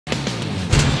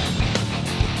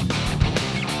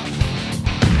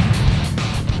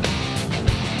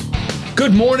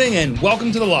Good morning and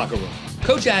welcome to the locker room.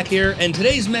 Coach Ack here, and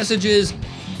today's message is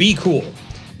be cool.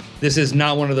 This is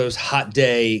not one of those hot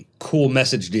day cool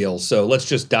message deals, so let's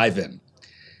just dive in.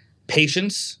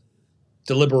 Patience,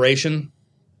 deliberation,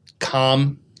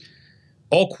 calm,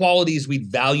 all qualities we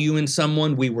value in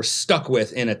someone we were stuck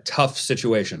with in a tough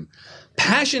situation.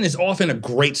 Passion is often a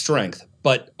great strength,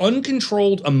 but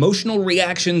uncontrolled emotional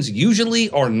reactions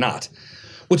usually are not.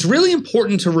 What's really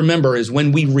important to remember is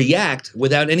when we react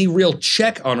without any real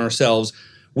check on ourselves,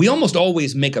 we almost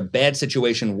always make a bad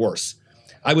situation worse.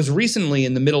 I was recently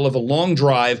in the middle of a long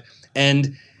drive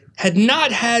and had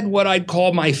not had what I'd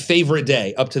call my favorite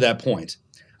day up to that point.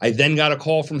 I then got a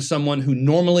call from someone who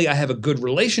normally I have a good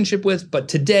relationship with, but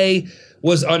today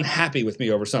was unhappy with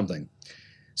me over something.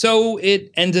 So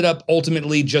it ended up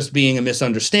ultimately just being a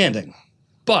misunderstanding.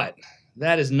 But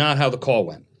that is not how the call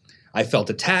went. I felt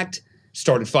attacked,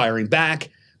 started firing back,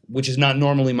 which is not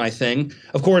normally my thing.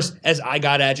 Of course, as I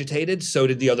got agitated, so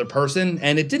did the other person,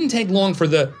 and it didn't take long for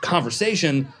the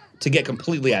conversation to get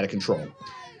completely out of control.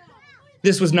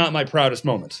 This was not my proudest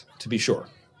moment, to be sure.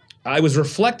 I was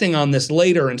reflecting on this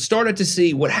later and started to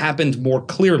see what happened more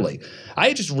clearly. I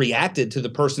had just reacted to the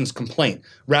person's complaint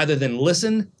rather than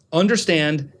listen,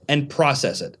 understand, and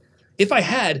process it. If I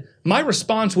had, my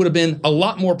response would have been a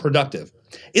lot more productive.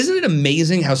 Isn't it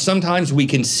amazing how sometimes we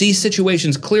can see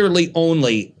situations clearly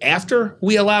only after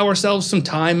we allow ourselves some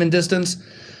time and distance?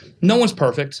 No one's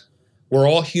perfect. We're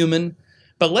all human.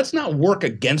 But let's not work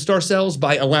against ourselves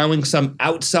by allowing some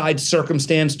outside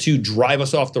circumstance to drive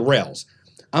us off the rails.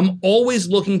 I'm always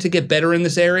looking to get better in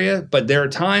this area, but there are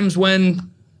times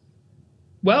when,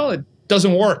 well, it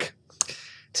doesn't work.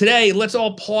 Today, let's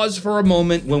all pause for a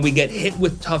moment when we get hit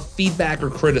with tough feedback or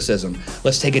criticism.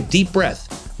 Let's take a deep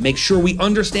breath, make sure we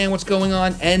understand what's going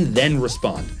on, and then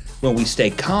respond. When we stay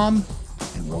calm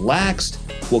and relaxed,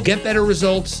 we'll get better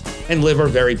results and live our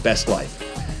very best life.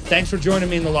 Thanks for joining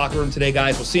me in the locker room today,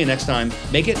 guys. We'll see you next time.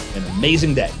 Make it an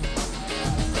amazing day.